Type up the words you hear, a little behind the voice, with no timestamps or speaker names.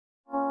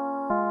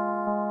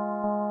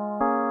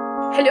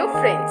Hello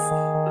friends,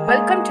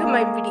 welcome to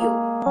my video.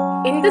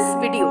 In this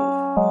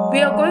video,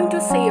 we are going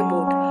to say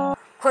about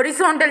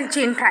horizontal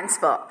gene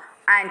transfer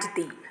and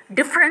the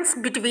difference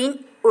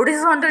between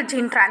horizontal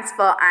gene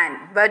transfer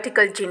and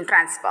vertical gene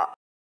transfer.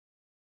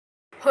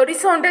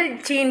 Horizontal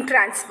gene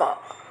transfer.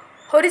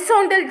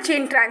 Horizontal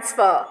gene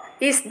transfer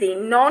is the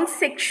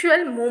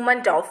non-sexual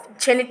movement of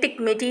genetic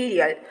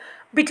material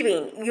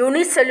between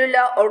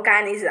unicellular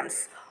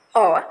organisms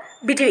or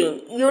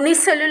between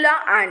unicellular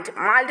and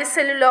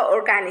multicellular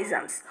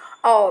organisms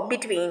or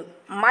between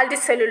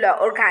multicellular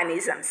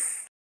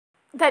organisms.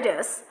 That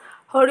is,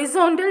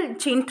 horizontal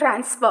gene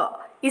transfer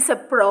is a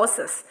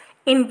process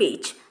in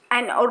which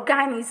an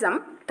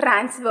organism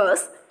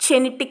transfers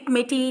genetic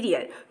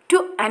material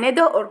to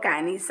another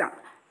organism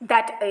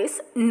that is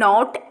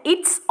not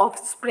its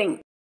offspring.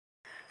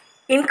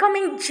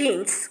 Incoming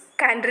genes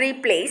can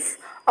replace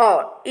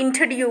or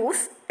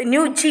introduce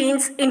new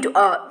genes into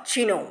a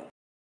genome.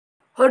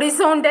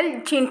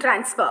 Horizontal gene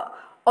transfer,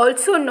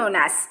 also known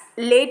as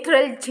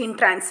lateral gene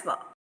transfer.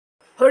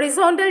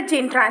 Horizontal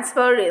gene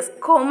transfer is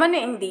common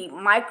in the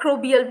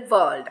microbial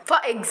world. For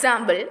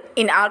example,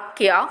 in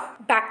Archaea,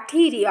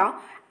 Bacteria,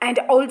 and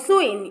also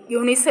in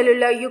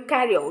unicellular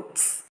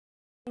Eukaryotes.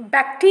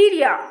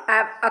 Bacteria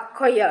have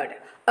acquired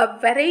a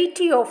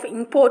variety of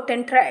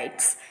important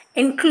traits,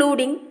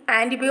 including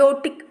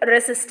antibiotic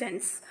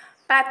resistance,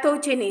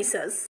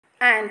 pathogenesis,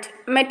 and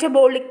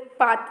metabolic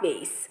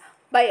pathways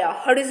by a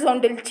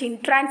horizontal gene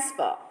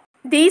transfer.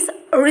 These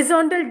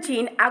horizontal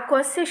gene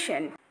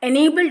acquisition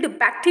enabled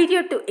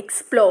bacteria to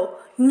explore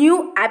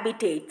new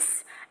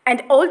habitats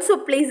and also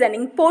plays an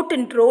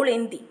important role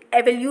in the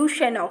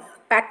evolution of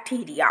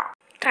bacteria.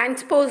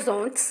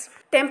 Transposons,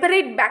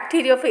 temperate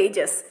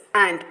bacteriophages,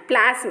 and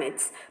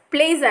plasmids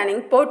plays an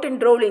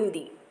important role in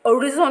the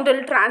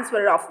horizontal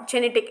transfer of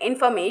genetic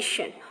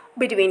information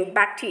between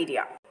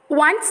bacteria.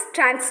 Once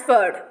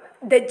transferred,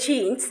 the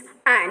genes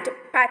and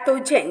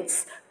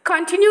pathogens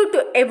continue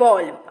to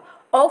evolve,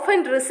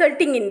 often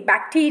resulting in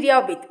bacteria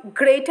with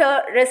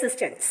greater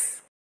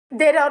resistance.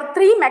 There are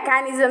three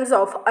mechanisms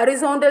of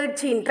horizontal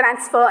gene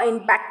transfer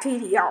in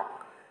bacteria.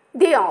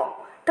 They are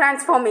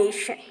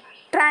transformation,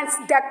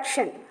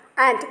 transduction,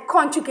 and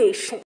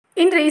conjugation.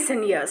 In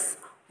recent years,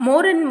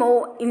 more and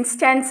more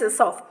instances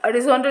of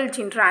horizontal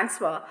gene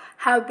transfer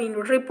have been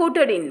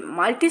reported in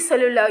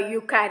multicellular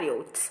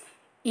eukaryotes,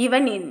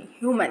 even in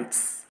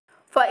humans.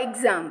 For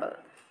example,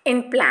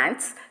 in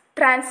plants,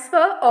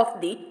 transfer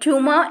of the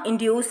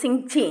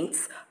tumor-inducing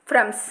genes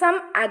from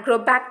some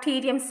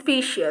agrobacterium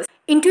species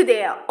into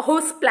their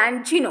host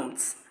plant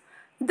genomes.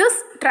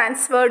 These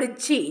transferred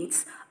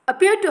genes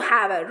appear to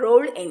have a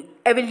role in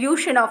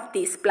evolution of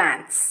these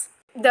plants.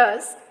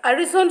 Thus,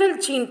 horizontal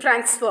gene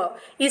transfer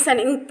is an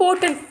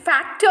important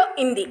factor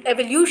in the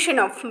evolution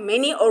of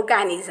many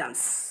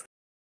organisms.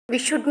 We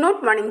should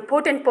note one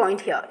important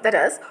point here, that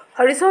is,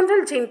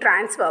 horizontal gene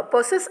transfer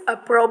poses a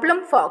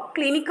problem for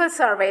clinical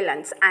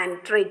surveillance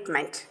and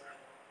treatment.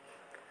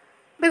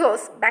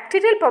 Because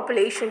bacterial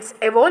populations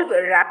evolve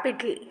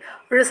rapidly,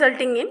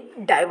 resulting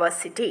in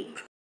diversity.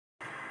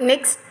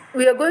 Next,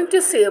 we are going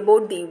to say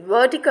about the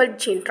vertical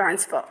gene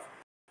transfer.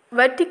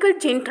 Vertical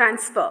gene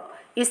transfer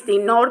is the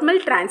normal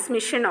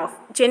transmission of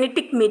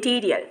genetic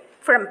material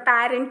from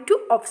parent to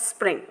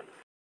offspring.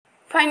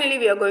 Finally,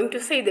 we are going to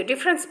say the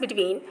difference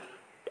between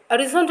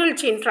horizontal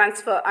gene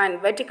transfer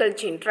and vertical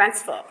gene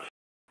transfer.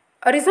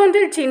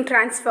 Horizontal gene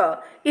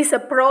transfer is a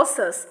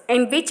process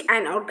in which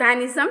an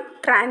organism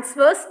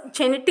transfers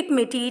genetic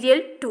material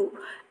to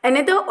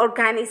another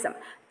organism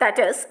that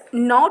is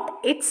not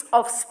its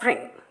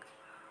offspring.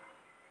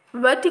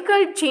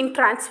 Vertical gene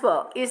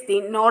transfer is the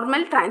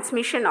normal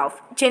transmission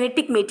of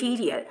genetic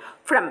material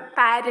from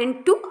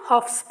parent to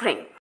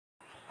offspring.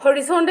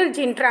 Horizontal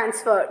gene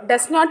transfer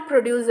does not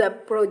produce a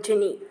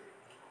progeny.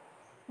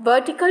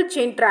 Vertical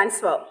gene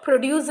transfer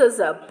produces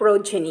a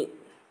progeny.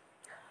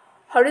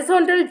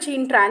 Horizontal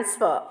gene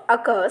transfer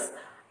occurs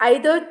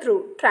either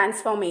through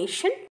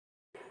transformation,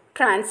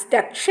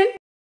 transduction,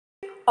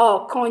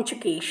 or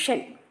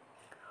conjugation.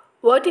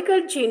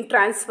 Vertical gene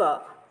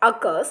transfer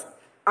occurs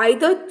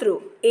either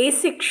through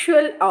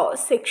asexual or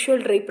sexual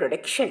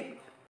reproduction.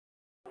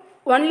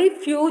 Only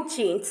few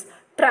genes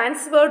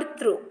transferred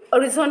through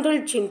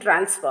horizontal gene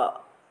transfer.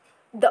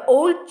 The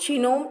whole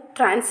genome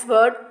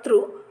transferred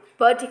through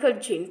vertical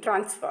gene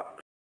transfer.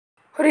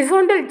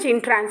 Horizontal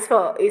gene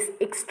transfer is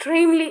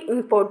extremely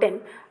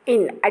important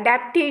in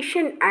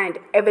adaptation and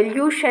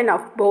evolution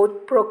of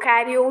both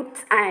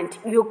prokaryotes and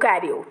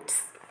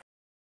eukaryotes.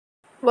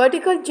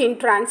 Vertical gene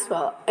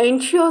transfer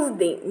ensures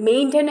the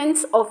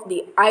maintenance of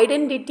the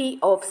identity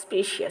of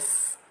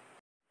species.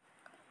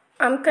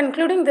 I am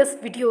concluding this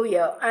video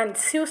here and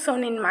see you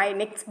soon in my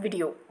next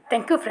video.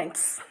 Thank you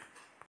friends.